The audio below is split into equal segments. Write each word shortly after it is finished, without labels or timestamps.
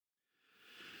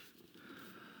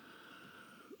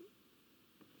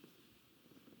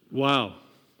Wow.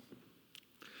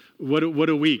 What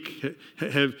a week.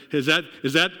 Is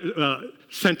that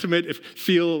sentiment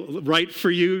feel right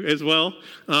for you as well?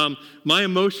 My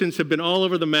emotions have been all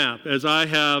over the map as I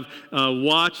have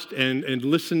watched and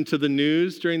listened to the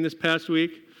news during this past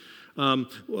week.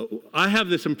 I have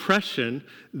this impression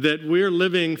that we're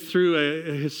living through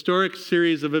a historic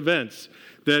series of events,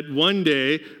 that one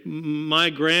day my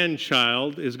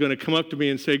grandchild is going to come up to me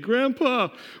and say, "Grandpa,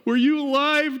 were you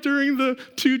alive during the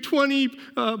 220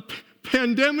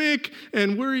 pandemic,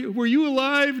 and were you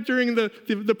alive during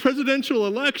the presidential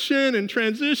election and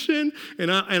transition?"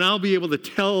 And I'll be able to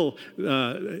tell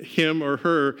him or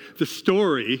her the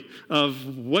story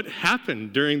of what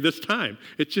happened during this time.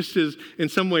 It just is in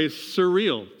some ways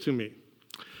surreal to me.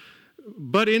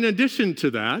 But in addition to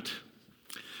that,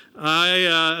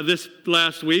 this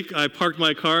last week I parked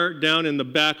my car down in the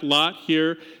back lot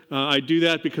here. I do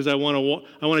that because I want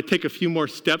to take a few more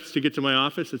steps to get to my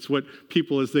office. It's what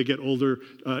people as they get older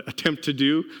attempt to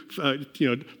do.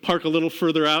 Park a little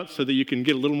further out so that you can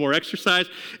get a little more exercise.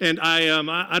 And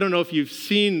I don't know if you've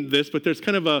seen this, but there's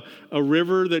kind of a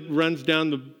river that runs down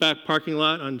the back parking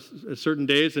lot on certain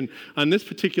days. And on this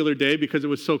particular day, because it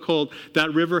was so cold,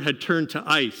 that river had turned to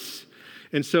ice.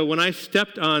 And so when I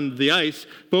stepped on the ice,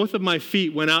 both of my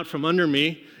feet went out from under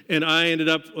me, and I ended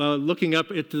up looking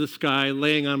up into the sky,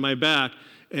 laying on my back,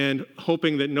 and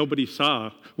hoping that nobody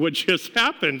saw what just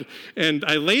happened. And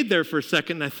I laid there for a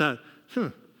second, and I thought,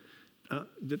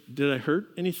 did I hurt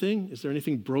anything? Is there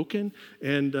anything broken?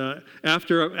 And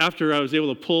after I was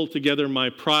able to pull together my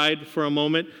pride for a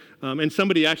moment, and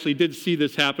somebody actually did see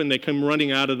this happen. They come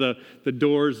running out of the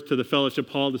doors to the fellowship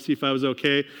hall to see if I was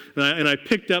okay. And I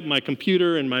picked up my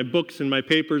computer and my books and my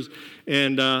papers,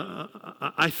 and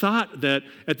I thought that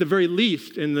at the very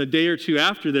least in the day or two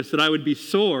after this that I would be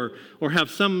sore or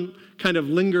have some kind of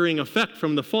lingering effect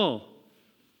from the fall.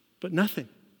 But nothing.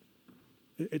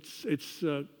 It's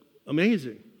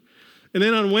amazing. And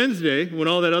then on Wednesday, when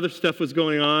all that other stuff was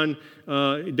going on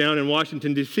down in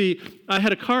Washington, D.C., I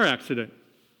had a car accident.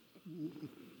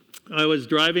 I was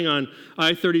driving on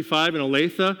I-35 in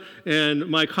Olathe, and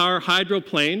my car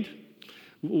hydroplaned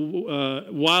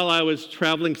while I was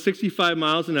traveling 65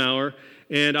 miles an hour,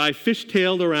 and I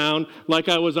fishtailed around like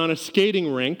I was on a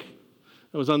skating rink.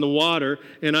 I was on the water,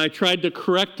 and I tried to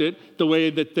correct it the way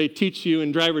that they teach you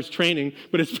in driver's training,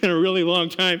 but it's been a really long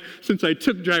time since I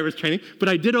took driver's training. But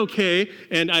I did okay,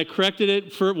 and I corrected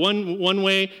it for one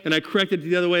way, and I corrected it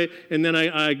the other way, and then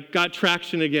I got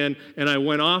traction again, and I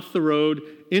went off the road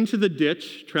into the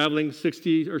ditch, traveling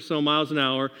 60 or so miles an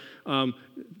hour,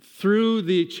 through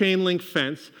the chain link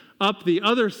fence, up the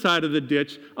other side of the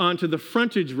ditch, onto the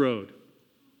frontage road.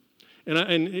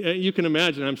 And you can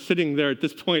imagine, I'm sitting there at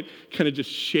this point, kind of just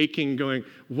shaking, going,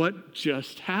 what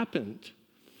just happened?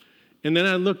 And then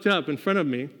I looked up. In front of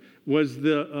me was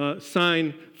the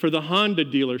sign for the Honda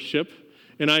dealership.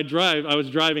 And I was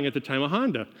driving at the time a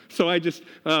Honda. So I just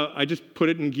put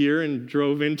it in gear and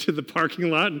drove into the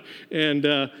parking lot. And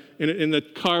the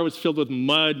car was filled with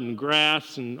mud and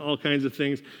grass and all kinds of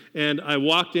things. And I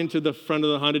walked into the front of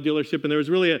the Honda dealership, and there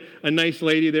was really a nice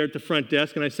lady there at the front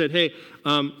desk. And I said, "Hey,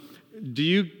 do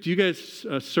you guys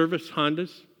service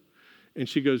Hondas?" And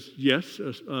she goes, "Yes.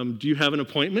 Do you have an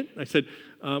appointment?" I said,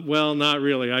 "Well, not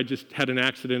really. I just had an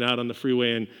accident out on the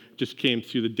freeway and just came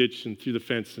through the ditch and through the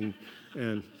fence and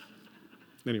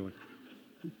anyway."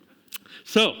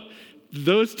 So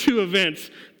those two events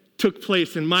took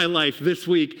place in my life this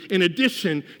week, in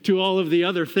addition to all of the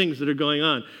other things that are going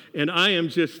on. And I am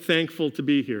just thankful to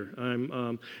be here.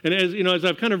 And as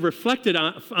I've kind of reflected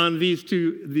on these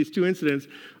two incidents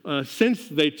since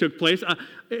they took place,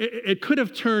 it could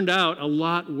have turned out a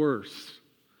lot worse.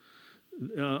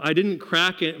 I didn't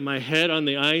crack my head on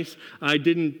the ice. I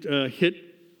didn't hit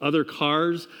other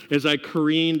cars as I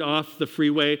careened off the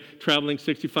freeway traveling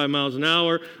 65 miles an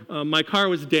hour. My car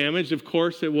was damaged, of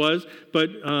course it was, but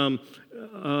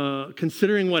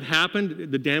considering what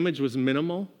happened, the damage was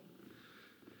minimal.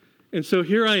 And so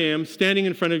here I am standing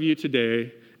in front of you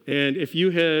today, and if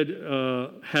you had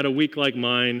a week like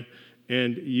mine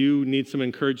and you need some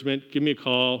encouragement, give me a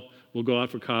call. We'll go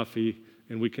out for coffee,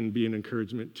 and we can be an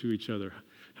encouragement to each other.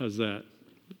 How's that?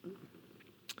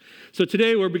 So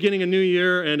today we're beginning a new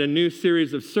year and a new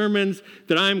series of sermons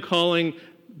that I'm calling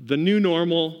The New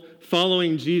Normal,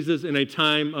 Following Jesus in a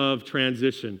Time of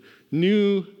Transition.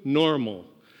 New normal.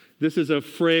 This is a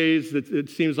phrase that it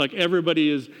seems like everybody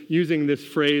is using this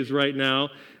phrase right now.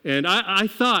 And I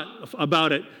thought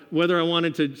about it, whether I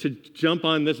wanted to jump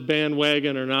on this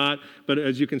bandwagon or not. But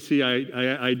as you can see,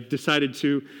 I decided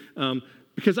to.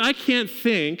 because I can't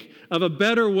think of a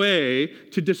better way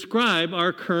to describe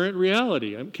our current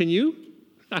reality. Can you?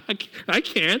 I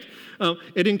can't.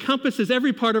 It encompasses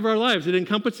every part of our lives. It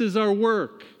encompasses our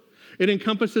work. It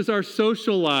encompasses our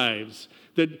social lives.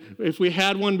 That if we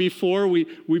had one before, we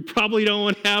probably don't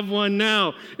want to have one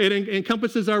now. It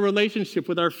encompasses our relationship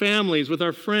with our families, with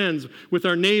our friends, with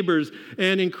our neighbors.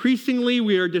 And increasingly,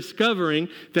 we are discovering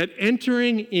that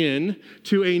entering in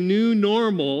to a new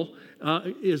normal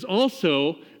is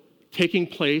also taking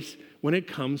place when it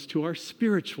comes to our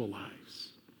spiritual lives.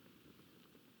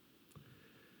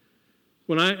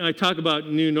 When I talk about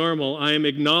new normal, I am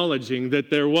acknowledging that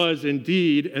there was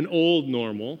indeed an old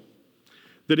normal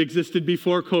that existed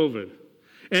before COVID.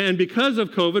 And because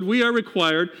of COVID, we are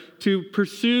required to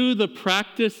pursue the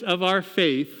practice of our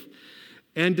faith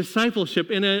and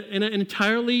discipleship in an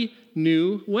entirely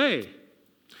new way.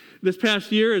 This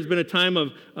past year has been a time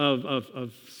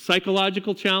of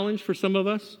psychological challenge for some of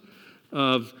us,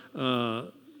 and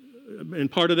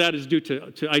part of that is due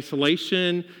to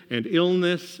isolation and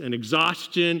illness and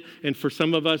exhaustion, and for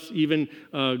some of us even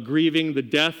grieving the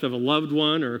death of a loved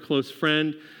one or a close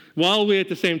friend. While we, at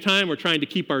the same time, are trying to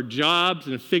keep our jobs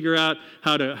and figure out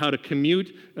how to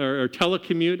commute or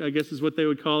telecommute, I guess is what they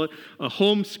would call it,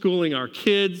 homeschooling our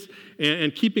kids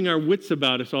and keeping our wits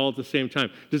about us all at the same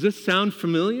time. Does this sound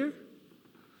familiar?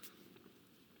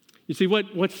 You see,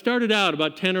 what started out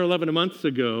about 10 or 11 months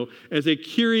ago as a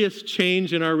curious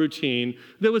change in our routine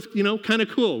that was, kind of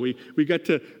cool. We got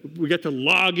to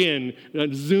log in,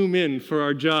 Zoom in for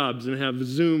our jobs and have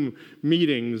Zoom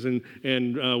meetings, and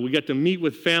we got to meet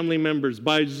with family members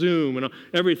by Zoom and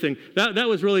everything. That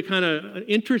was really kind of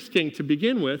interesting to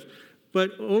begin with.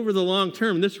 But over the long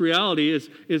term, this reality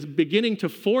is beginning to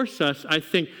force us, I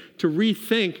think, to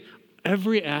rethink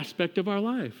every aspect of our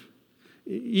life.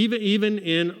 Even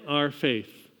in our faith.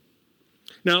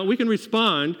 Now, we can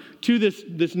respond to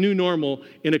this new normal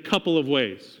in a couple of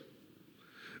ways.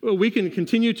 We can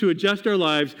continue to adjust our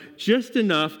lives just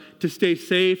enough to stay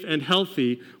safe and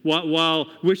healthy while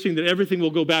wishing that everything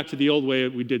will go back to the old way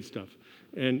we did stuff.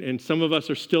 And some of us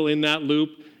are still in that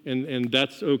loop, and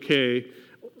that's okay.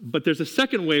 But there's a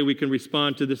second way we can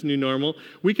respond to this new normal.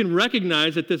 We can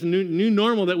recognize that this new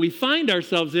normal that we find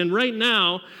ourselves in right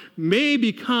now may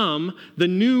become the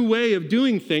new way of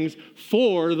doing things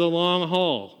for the long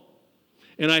haul.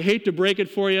 And I hate to break it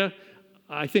for you.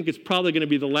 I think it's probably going to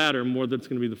be the latter more than it's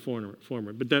going to be the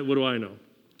former. But what do I know?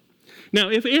 Now,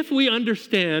 if we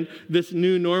understand this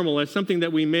new normal as something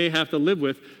that we may have to live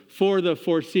with for the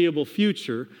foreseeable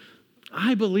future,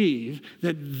 I believe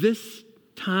that this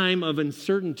time of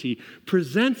uncertainty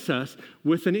presents us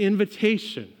with an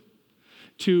invitation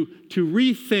to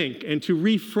rethink and to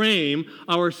reframe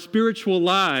our spiritual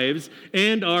lives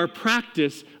and our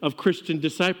practice of Christian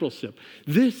discipleship.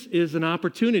 This is an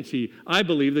opportunity, I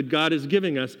believe, that God is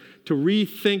giving us to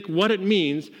rethink what it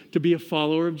means to be a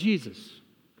follower of Jesus.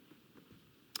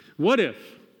 What if,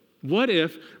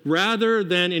 rather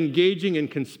than engaging in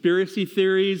conspiracy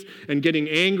theories and getting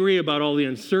angry about all the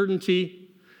uncertainty,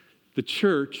 the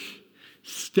church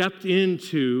stepped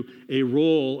into a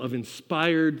role of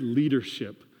inspired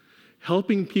leadership,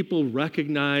 helping people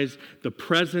recognize the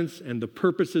presence and the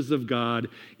purposes of God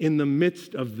in the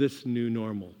midst of this new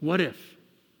normal? What if?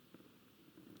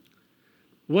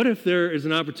 What if there is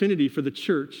an opportunity for the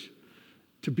church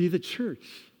to be the church?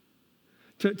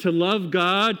 To love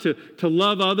God, to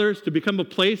love others, to become a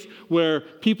place where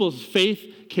people's faith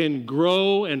can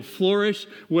grow and flourish,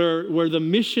 where the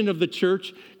mission of the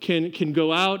church can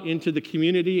go out into the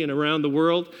community and around the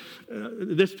world.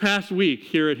 This past week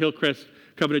here at Hillcrest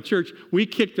Covenant Church, we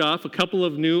kicked off a couple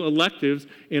of new electives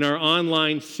in our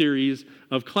online series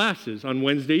of classes on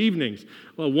Wednesday evenings.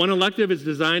 Well, one elective is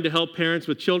designed to help parents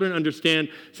with children understand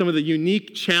some of the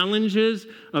unique challenges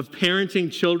of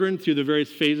parenting children through the various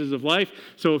phases of life.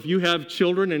 So if you have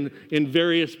children in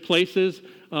various places,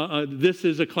 this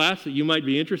is a class that you might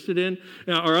be interested in.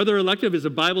 Our other elective is a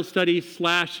Bible study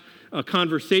 / a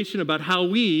conversation about how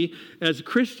we, as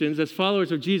Christians, as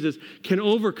followers of Jesus, can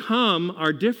overcome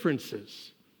our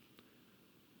differences.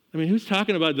 I mean, who's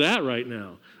talking about that right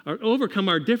now? Overcome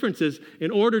our differences in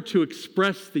order to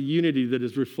express the unity that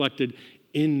is reflected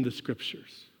in the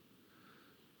Scriptures.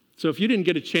 So if you didn't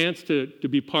get a chance to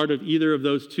be part of either of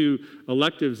those two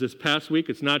electives this past week,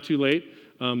 it's not too late.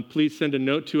 Please send a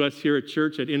note to us here at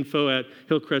church at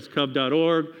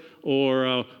info@hillcrestcov.org,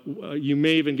 or you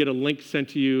may even get a link sent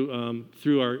to you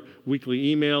through our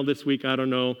weekly email this week. I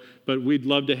don't know, but we'd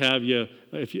love to have you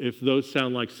if those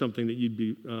sound like something that you'd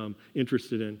be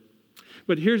interested in.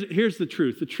 But here's the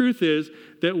truth. The truth is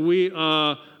that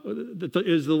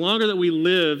the longer that we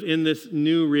live in this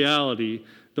new reality,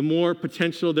 the more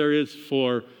potential there is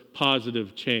for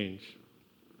positive change,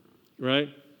 right?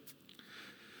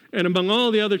 And among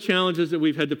all the other challenges that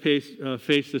we've had to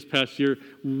face this past year,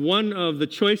 one of the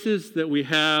choices that we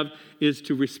have is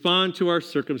to respond to our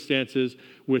circumstances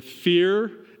with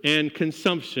fear and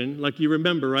consumption. Like you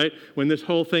remember, right? When this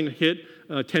whole thing hit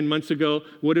 10 months ago,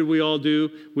 what did we all do?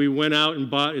 We went out and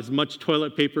bought as much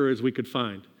toilet paper as we could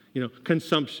find.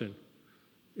 Consumption.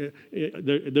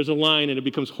 There's a line and it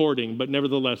becomes hoarding, but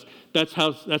nevertheless, that's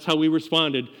how we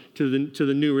responded to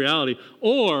the new reality.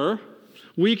 Or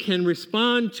we can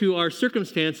respond to our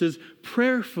circumstances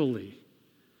prayerfully,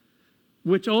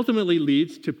 which ultimately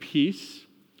leads to peace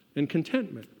and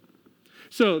contentment.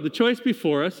 So the choice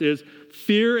before us is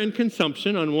fear and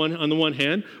consumption on the one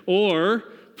hand, or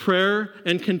prayer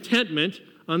and contentment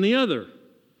on the other.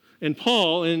 And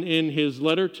Paul, in his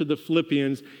letter to the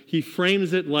Philippians, he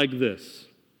frames it like this.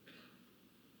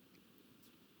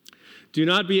 Do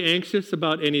not be anxious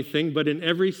about anything, but in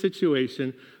every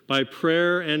situation, by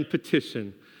prayer and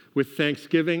petition, with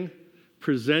thanksgiving,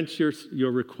 present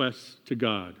your requests to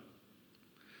God.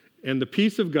 And the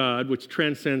peace of God, which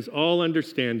transcends all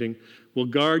understanding, will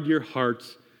guard your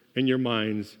hearts and your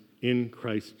minds in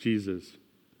Christ Jesus.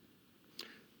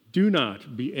 Do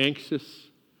not be anxious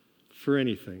for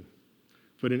anything,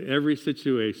 but in every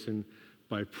situation,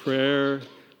 by prayer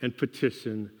and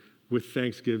petition, with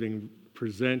thanksgiving,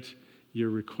 present your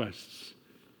requests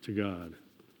to God.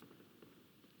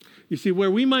 You see,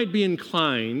 where we might be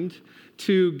inclined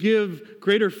to give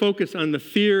greater focus on the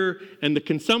fear and the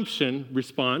consumption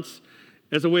response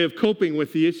as a way of coping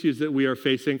with the issues that we are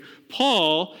facing,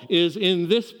 Paul is in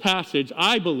this passage,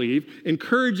 I believe,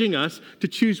 encouraging us to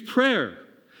choose prayer,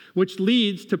 which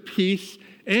leads to peace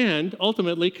and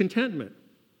ultimately contentment.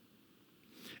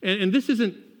 And this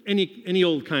isn't any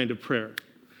old kind of prayer.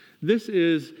 This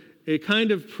is a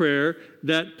kind of prayer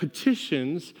that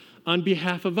petitions on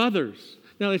behalf of others.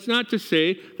 Now, it's not to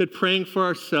say that praying for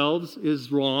ourselves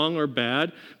is wrong or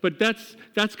bad, but that's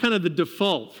kind of the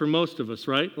default for most of us,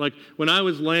 right? Like when I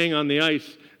was laying on the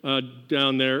ice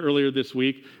down there earlier this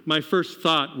week, my first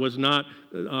thought was not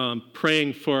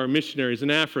praying for our missionaries in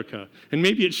Africa. And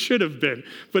maybe it should have been,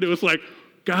 but it was like,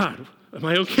 God, am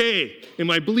I okay?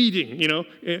 Am I bleeding?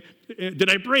 Did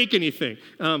I break anything?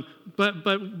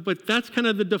 But that's kind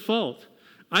of the default.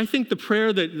 I think the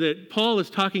prayer that Paul is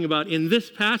talking about in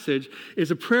this passage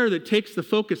is a prayer that takes the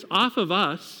focus off of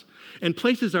us and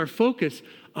places our focus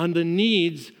on the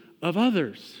needs of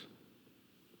others.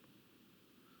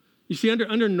 You see,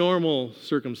 under normal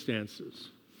circumstances,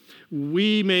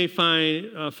 we may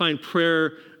find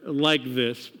prayer like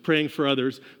this, praying for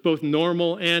others, both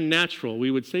normal and natural. We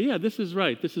would say, yeah, this is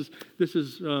right. This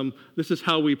is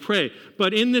how we pray.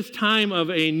 But in this time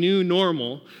of a new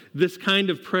normal, this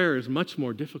kind of prayer is much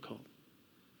more difficult.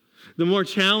 The more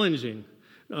challenging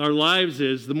our lives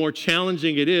is, the more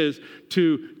challenging it is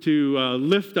to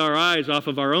lift our eyes off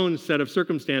of our own set of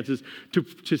circumstances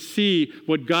to see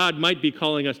what God might be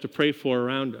calling us to pray for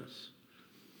around us.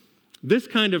 This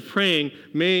kind of praying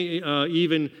may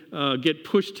even get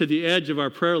pushed to the edge of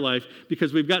our prayer life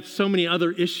because we've got so many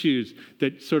other issues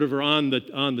that sort of are on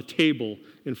the table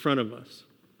in front of us.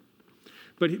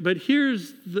 But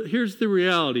here's the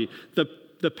reality.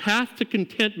 The path to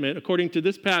contentment, according to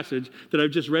this passage that I've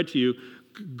just read to you,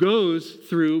 goes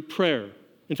through prayer.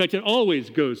 In fact, it always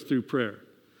goes through prayer.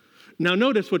 Now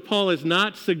notice what Paul is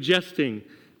not suggesting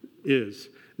is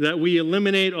that we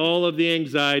eliminate all of the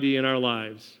anxiety in our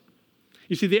lives.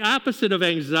 You see, the opposite of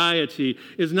anxiety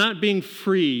is not being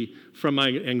free from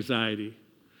anxiety.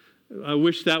 I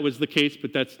wish that was the case,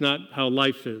 but that's not how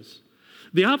life is.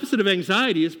 The opposite of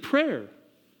anxiety is prayer.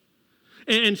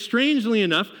 And strangely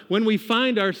enough, when we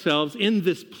find ourselves in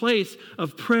this place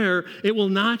of prayer, it will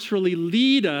naturally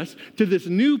lead us to this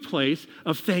new place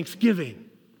of thanksgiving.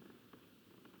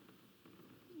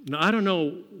 Now, I don't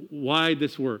know why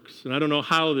this works, and I don't know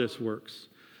how this works,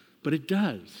 but it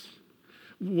does.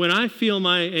 When I feel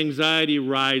my anxiety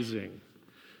rising,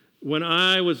 when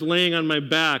I was laying on my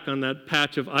back on that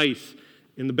patch of ice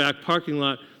in the back parking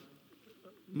lot,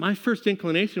 my first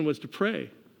inclination was to pray.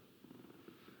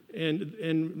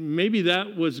 And maybe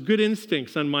that was good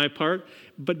instincts on my part,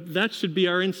 but that should be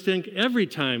our instinct every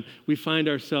time we find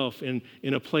ourselves in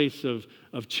a place of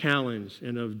challenge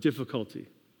and of difficulty.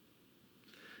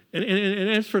 And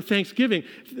as for Thanksgiving,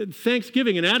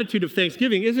 an attitude of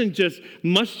Thanksgiving isn't just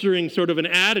mustering sort of an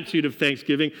attitude of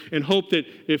Thanksgiving and hope that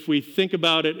if we think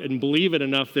about it and believe it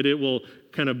enough that it will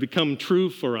kind of become true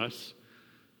for us.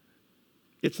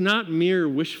 It's not mere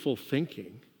wishful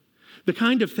thinking. The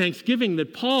kind of thanksgiving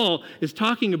that Paul is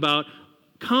talking about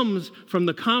comes from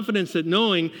the confidence that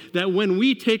knowing that when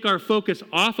we take our focus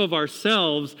off of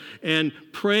ourselves and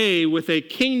pray with a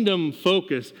kingdom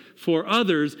focus for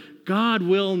others, God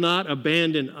will not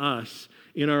abandon us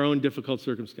in our own difficult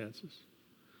circumstances.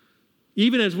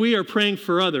 Even as we are praying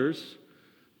for others,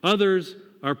 others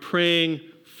are praying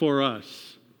for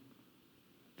us.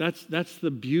 That's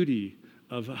the beauty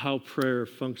of how prayer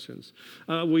functions.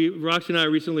 Roxy and I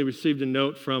recently received a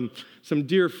note from some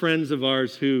dear friends of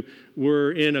ours who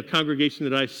were in a congregation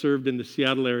that I served in the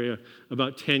Seattle area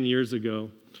about 10 years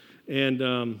ago.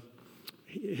 And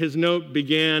his note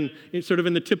began sort of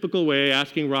in the typical way,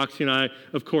 asking Roxy and I,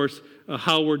 of course,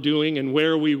 how we're doing and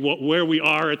where we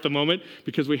are at the moment,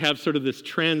 because we have sort of this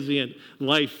transient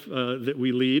life that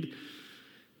we lead.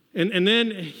 And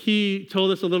then he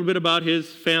told us a little bit about his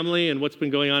family and what's been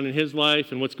going on in his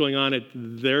life and what's going on at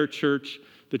their church,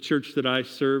 the church that I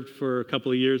served for a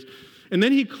couple of years. And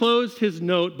then he closed his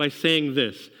note by saying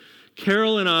this: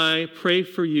 Carol and I pray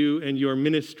for you and your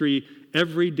ministry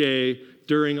every day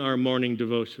during our morning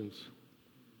devotions.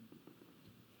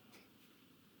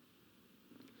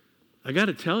 I got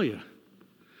to tell you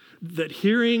that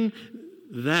hearing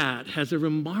that has a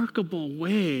remarkable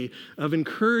way of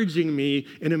encouraging me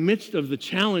in the midst of the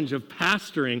challenge of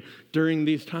pastoring during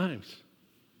these times.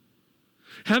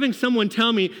 Having someone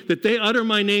tell me that they utter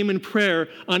my name in prayer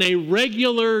on a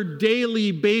regular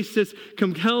daily basis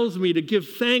compels me to give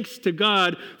thanks to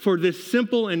God for this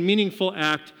simple and meaningful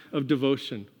act of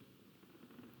devotion.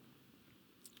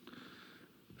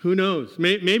 Who knows?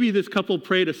 Maybe this couple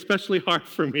prayed especially hard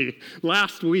for me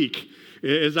last week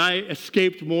as I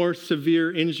escaped more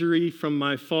severe injury from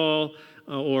my fall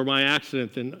or my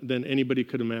accident than anybody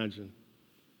could imagine.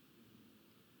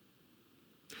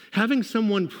 Having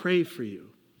someone pray for you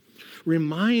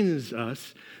reminds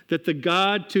us that the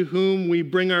God to whom we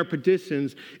bring our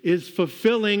petitions is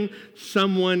fulfilling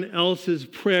someone else's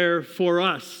prayer for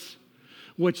us,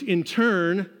 which in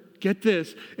turn, get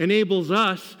this, enables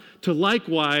us to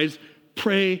likewise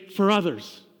pray for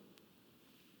others.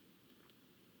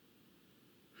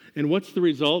 And what's the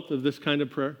result of this kind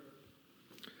of prayer?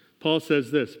 Paul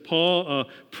says this: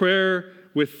 prayer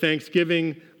with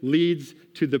thanksgiving leads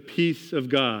to the peace of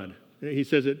God. He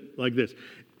says it like this: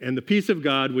 and the peace of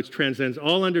God, which transcends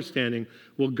all understanding,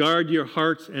 will guard your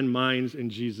hearts and minds in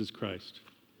Jesus Christ.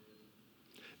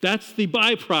 That's the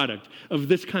byproduct of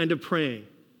this kind of praying.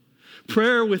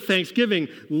 Prayer with thanksgiving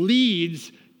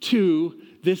leads to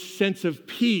this sense of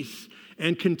peace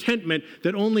and contentment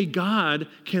that only God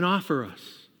can offer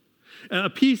us.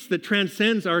 A peace that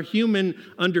transcends our human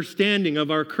understanding of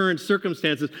our current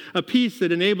circumstances. A peace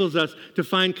that enables us to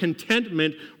find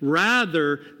contentment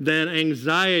rather than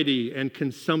anxiety and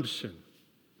consumption.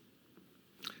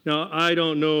 Now, I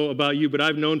don't know about you, but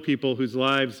I've known people whose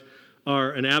lives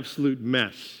are an absolute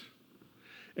mess.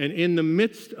 And in the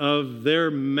midst of their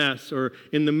mess, or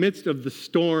in the midst of the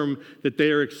storm that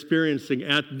they are experiencing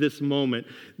at this moment,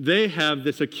 they have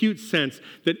this acute sense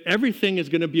that everything is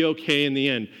going to be okay in the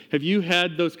end. Have you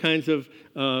had those kinds of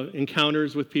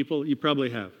encounters with people? You probably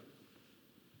have.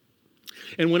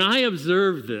 And when I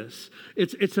observe this,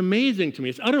 it's amazing to me.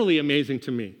 It's utterly amazing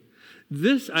to me.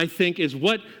 This, I think, is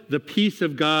what the peace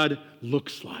of God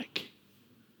looks like.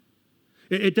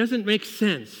 It doesn't make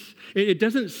sense. It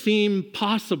doesn't seem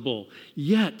possible.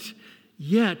 Yet,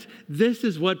 this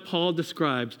is what Paul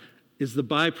describes is the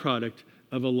byproduct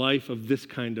of a life of this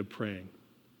kind of praying.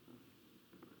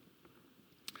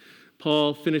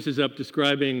 Paul finishes up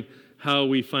describing how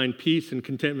we find peace and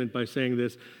contentment by saying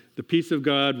this: the peace of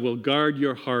God will guard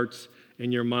your hearts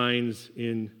and your minds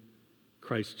in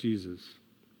Christ Jesus.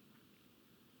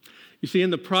 You see, in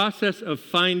the process of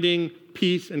finding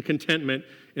peace and contentment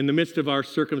in the midst of our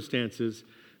circumstances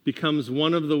becomes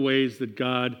one of the ways that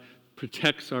God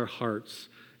protects our hearts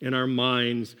and our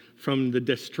minds from the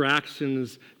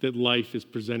distractions that life is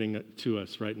presenting to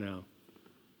us right now.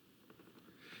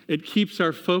 It keeps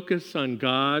our focus on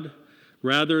God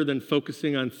rather than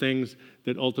focusing on things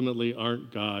that ultimately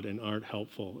aren't God and aren't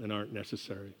helpful and aren't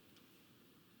necessary.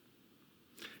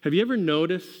 Have you ever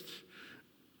noticed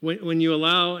when you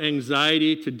allow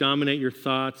anxiety to dominate your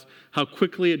thoughts, how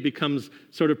quickly it becomes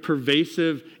sort of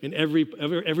pervasive in every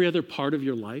other part of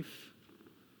your life?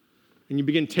 And you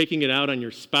begin taking it out on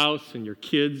your spouse and your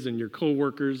kids and your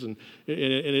coworkers, and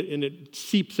it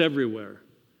seeps everywhere.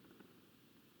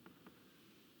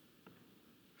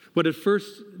 What at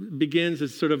first begins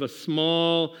as sort of a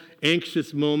small,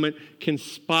 anxious moment can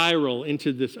spiral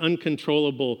into this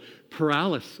uncontrollable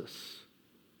paralysis.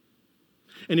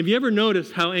 And have you ever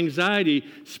noticed how anxiety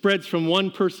spreads from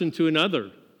one person to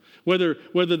another, whether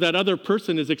that other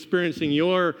person is experiencing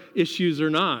your issues or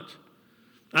not?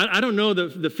 I don't know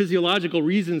the physiological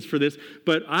reasons for this,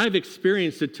 but I've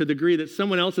experienced it to the degree that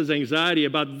someone else's anxiety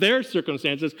about their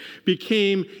circumstances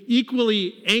became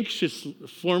equally anxious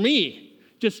for me,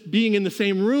 just being in the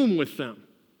same room with them.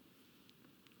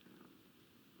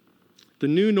 The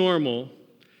new normal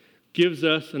gives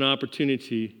us an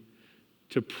opportunity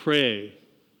to pray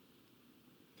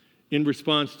in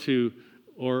response to,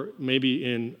 or maybe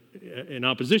in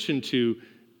opposition to,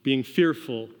 being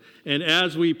fearful. And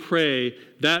as we pray,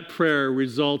 that prayer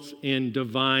results in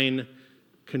divine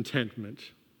contentment.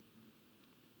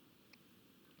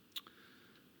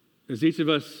 As each of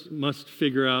us must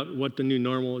figure out what the new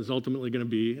normal is ultimately going to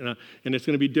be, and it's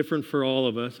going to be different for all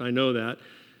of us, I know that.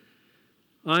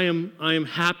 I am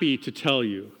happy to tell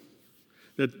you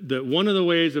that one of the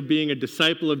ways of being a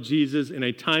disciple of Jesus in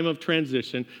a time of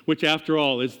transition, which after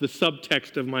all is the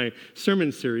subtext of my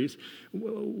sermon series,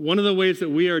 one of the ways that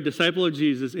we are a disciple of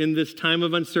Jesus in this time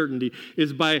of uncertainty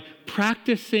is by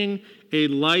practicing a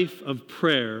life of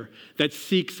prayer that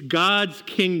seeks God's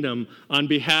kingdom on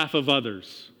behalf of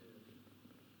others.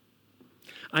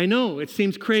 I know it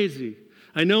seems crazy.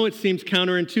 I know it seems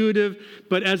counterintuitive,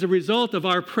 but as a result of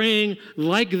our praying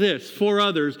like this for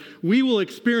others, we will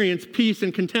experience peace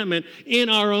and contentment in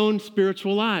our own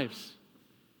spiritual lives.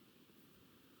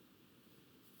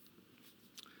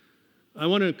 I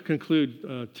want to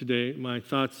conclude today my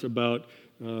thoughts about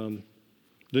the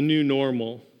new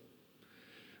normal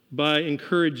by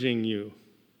encouraging you.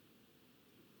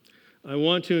 I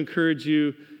want to encourage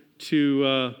you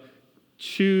to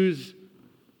choose,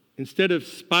 instead of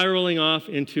spiraling off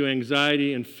into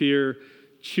anxiety and fear,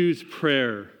 choose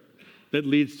prayer that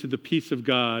leads to the peace of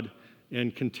God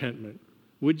and contentment.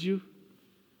 Would you?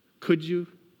 Could you?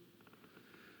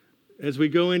 As we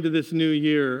go into this new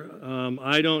year,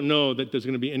 I don't know that there's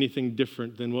going to be anything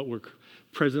different than what we're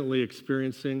presently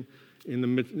experiencing in the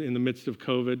midst of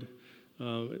COVID.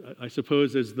 I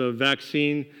suppose as the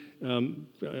vaccine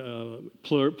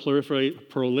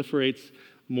proliferates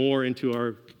more into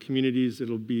our communities,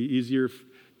 it'll be easier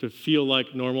to feel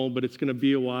like normal, but it's going to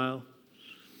be a while.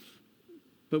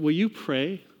 But will you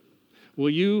pray?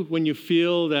 Will you, when you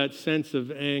feel that sense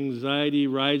of anxiety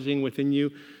rising within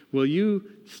you, will you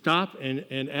stop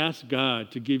and ask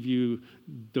God to give you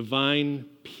divine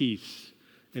peace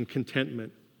and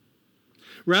contentment?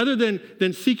 Rather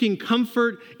than seeking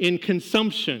comfort in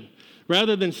consumption,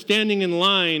 rather than standing in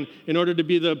line in order to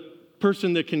be the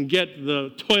person that can get the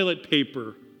toilet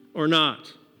paper or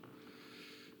not,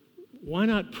 why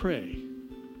not pray?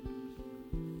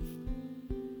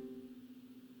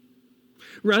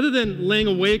 Rather than laying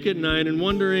awake at night and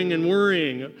wondering and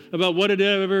worrying about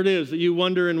whatever it is that you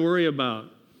wonder and worry about,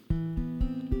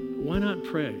 why not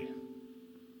pray?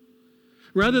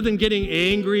 Rather than getting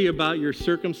angry about your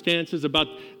circumstances, about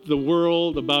the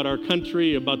world, about our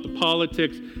country, about the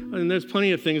politics, and there's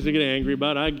plenty of things to get angry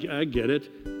about, I get it.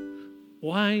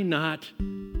 Why not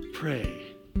pray?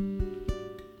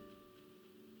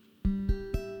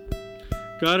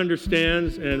 God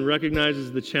understands and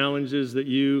recognizes the challenges that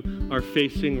you are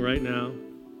facing right now.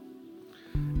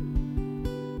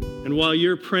 And while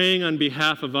you're praying on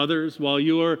behalf of others, while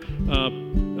you're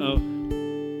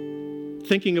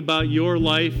thinking about your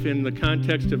life in the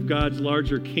context of God's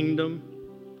larger kingdom,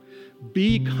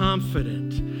 be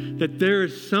confident that there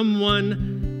is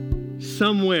someone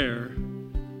somewhere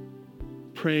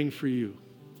praying for you.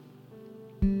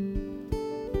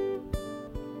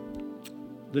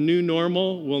 The new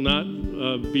normal will not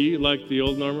be like the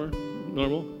old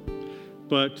normal,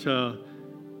 but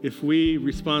if we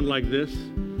respond like this,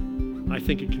 I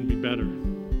think it can be better.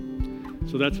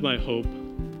 So that's my hope.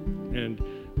 And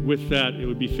with that, it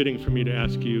would be fitting for me to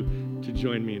ask you to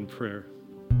join me in prayer.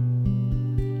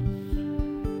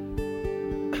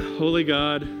 Holy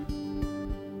God,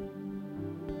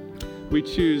 we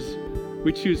choose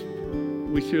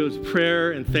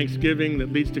prayer and thanksgiving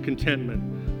that leads to contentment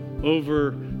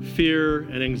over fear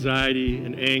and anxiety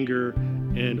and anger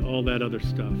and all that other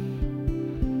stuff.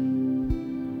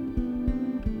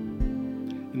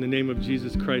 In the name of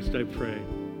Jesus Christ, I pray.